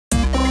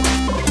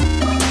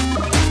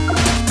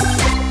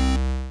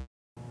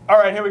All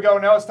right, here we go.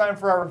 Now it's time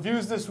for our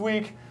reviews this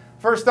week.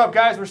 First up,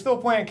 guys, we're still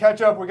playing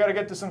catch-up. We got to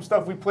get to some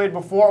stuff we played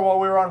before while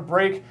we were on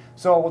break,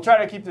 so we'll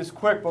try to keep this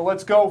quick, but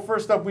let's go.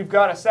 First up, we've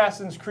got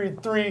Assassin's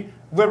Creed 3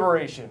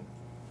 Liberation.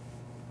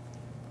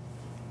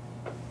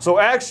 So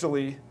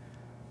actually,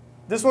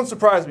 this one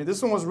surprised me.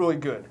 This one was really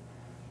good.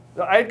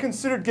 I had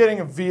considered getting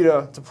a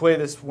Vita to play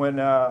this when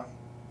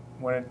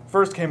it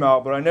first came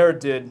out, but I never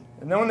did.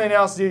 And then when they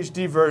announced the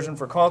HD version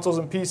for consoles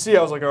and PC,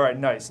 I was like, all right,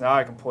 nice, now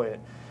I can play it.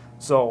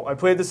 So I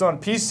played this on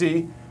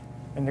PC,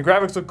 and the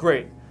graphics look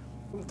great.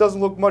 It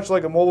doesn't look much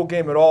like a mobile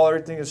game at all.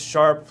 Everything is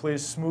sharp,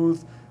 plays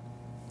smooth.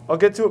 I'll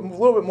get to it a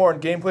little bit more in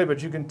gameplay,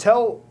 but you can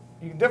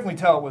definitely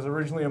tell it was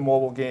originally a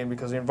mobile game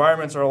because the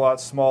environments are a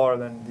lot smaller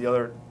than the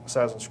other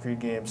Assassin's Creed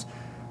games.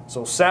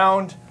 So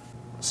sound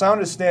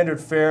is standard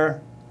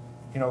fare.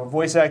 You know, the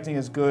voice acting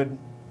is good.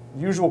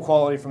 Usual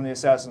quality from the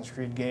Assassin's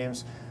Creed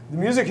games. The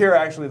music here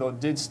actually, though,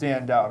 did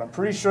stand out. I'm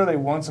pretty sure they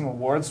won some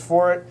awards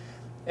for it.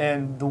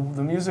 And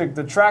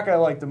the track I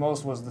liked the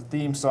most was the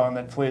theme song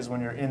that plays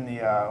when you're in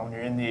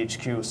the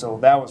HQ. So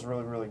that was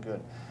really, really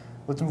good.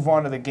 Let's move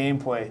on to the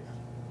gameplay.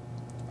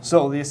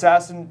 So the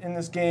assassin in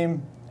this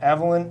game,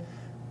 Evelyn,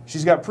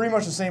 she's got pretty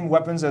much the same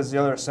weapons as the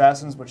other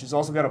assassins, but she's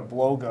also got a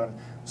blowgun.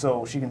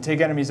 So she can take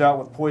enemies out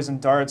with poison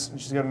darts,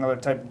 and she's got another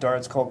type of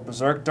darts called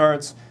berserk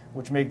darts,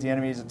 which make the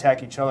enemies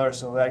attack each other,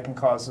 so that can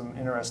cause some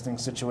interesting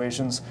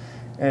situations.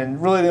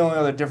 And really the only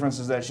other difference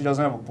is that she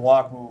doesn't have a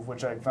block move,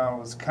 which I found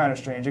was kind of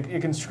strange.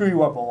 It can screw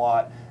you up a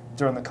lot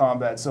during the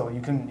combat, so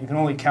you can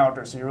only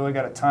counter, so you really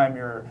got to time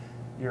your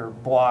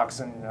blocks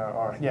and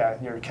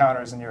your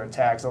counters and your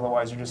attacks,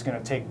 otherwise you're just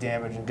going to take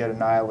damage and get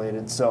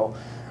annihilated. So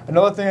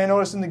another thing I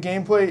noticed in the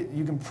gameplay,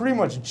 you can pretty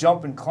much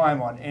jump and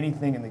climb on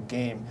anything in the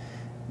game.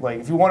 Like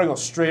if you want to go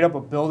straight up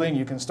a building,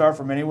 you can start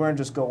from anywhere and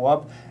just go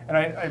up. And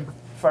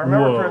if I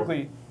remember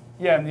correctly,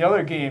 yeah, in the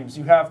other games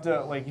you have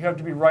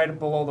to be right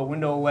below the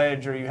window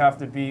ledge, or you have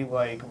to be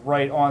like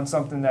right on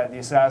something that the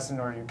assassin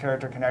or your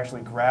character can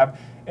actually grab.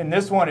 In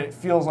this one, it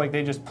feels like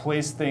they just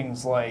place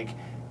things like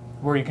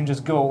where you can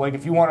just go. Like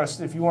if you want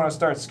to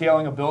start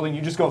scaling a building,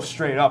 you just go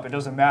straight up. It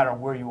doesn't matter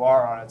where you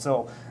are on it.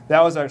 So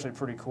that was actually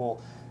pretty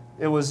cool.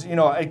 It was, you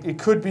know, it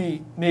could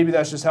be, maybe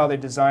that's just how they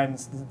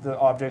designed the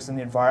objects in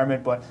the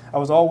environment, but I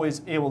was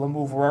always able to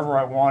move wherever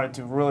I wanted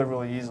to really,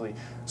 really easily.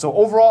 So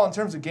overall, in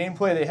terms of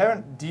gameplay, they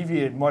haven't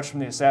deviated much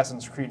from the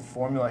Assassin's Creed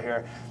formula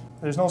here.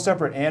 There's no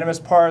separate Animus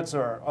parts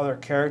or other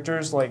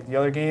characters like the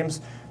other games,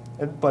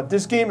 but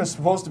this game is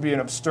supposed to be an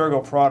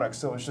Abstergo product,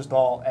 so it's just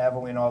all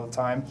Aveline all the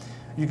time.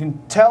 You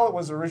can tell it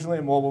was originally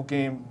a mobile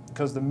game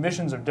because the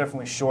missions are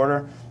definitely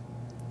shorter,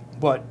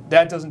 but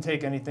that doesn't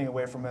take anything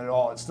away from it at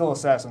all. It's still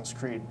Assassin's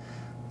Creed.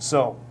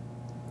 So,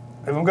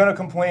 if I'm going to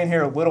complain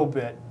here a little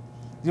bit,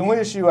 the only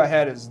issue I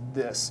had is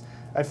this.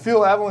 I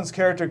feel Aveline's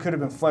character could have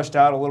been fleshed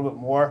out a little bit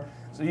more.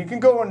 So you can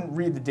go and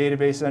read the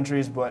database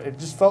entries, but it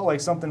just felt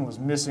like something was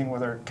missing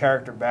with her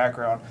character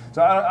background.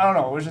 So I don't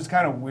know, it was just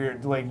kind of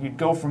weird. Like you'd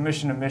go from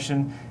mission to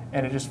mission,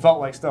 and it just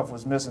felt like stuff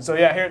was missing. So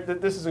yeah, here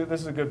this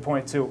is a good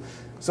point too.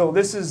 So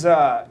this is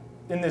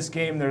in this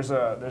game. There's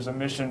a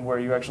mission where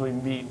you actually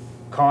meet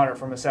Connor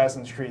from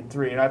Assassin's Creed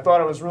 3, and I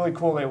thought it was really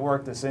cool they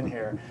worked this in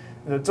here.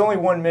 It's only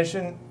one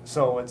mission,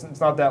 so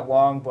it's not that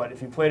long, but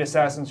if you played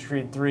Assassin's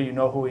Creed 3, you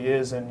know who he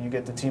is, and you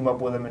get to team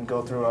up with him and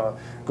go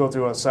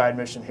through a side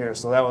mission here,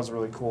 so that was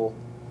really cool.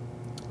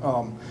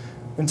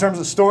 In terms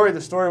of story,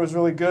 the story was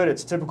really good.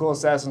 It's typical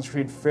Assassin's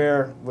Creed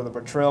fare with a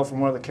betrayal from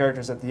one of the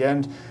characters at the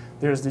end.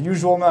 There's the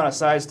usual amount of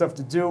side stuff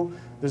to do.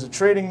 There's a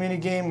trading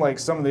minigame like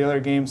some of the other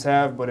games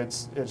have, but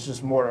it's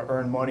just more to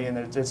earn money, and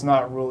it's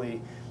not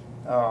really...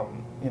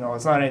 you know,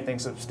 it's not anything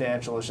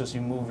substantial. It's just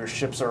you move your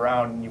ships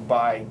around and you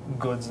buy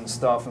goods and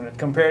stuff. And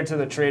compared to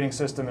the trading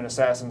system in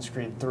Assassin's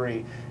Creed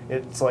 3,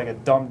 it's like a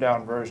dumbed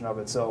down version of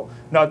it. So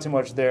not too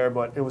much there,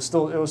 but it was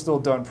still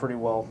done pretty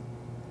well.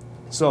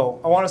 So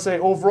I want to say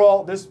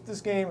overall, this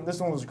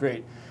one was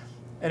great.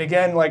 And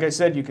again, like I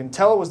said, you can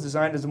tell it was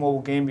designed as a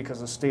mobile game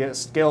because the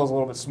scale is a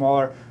little bit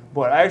smaller.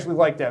 But I actually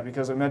liked that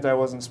because it meant I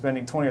wasn't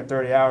spending 20 or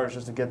 30 hours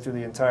just to get through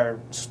the entire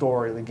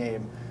story of the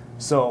game.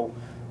 So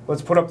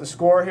let's put up the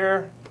score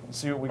here.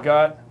 See what we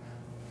got.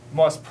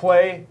 Must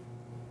play.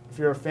 If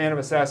you're a fan of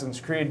Assassin's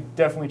Creed,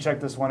 definitely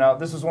check this one out.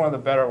 This was one of the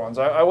better ones.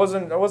 I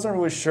wasn't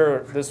really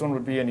sure this one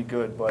would be any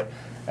good, but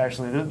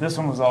actually this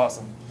one was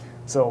awesome.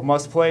 So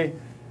must play.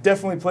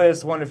 Definitely play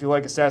this one if you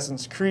like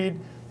Assassin's Creed.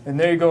 And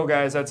there you go,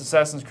 guys. That's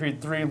Assassin's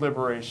Creed 3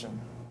 Liberation.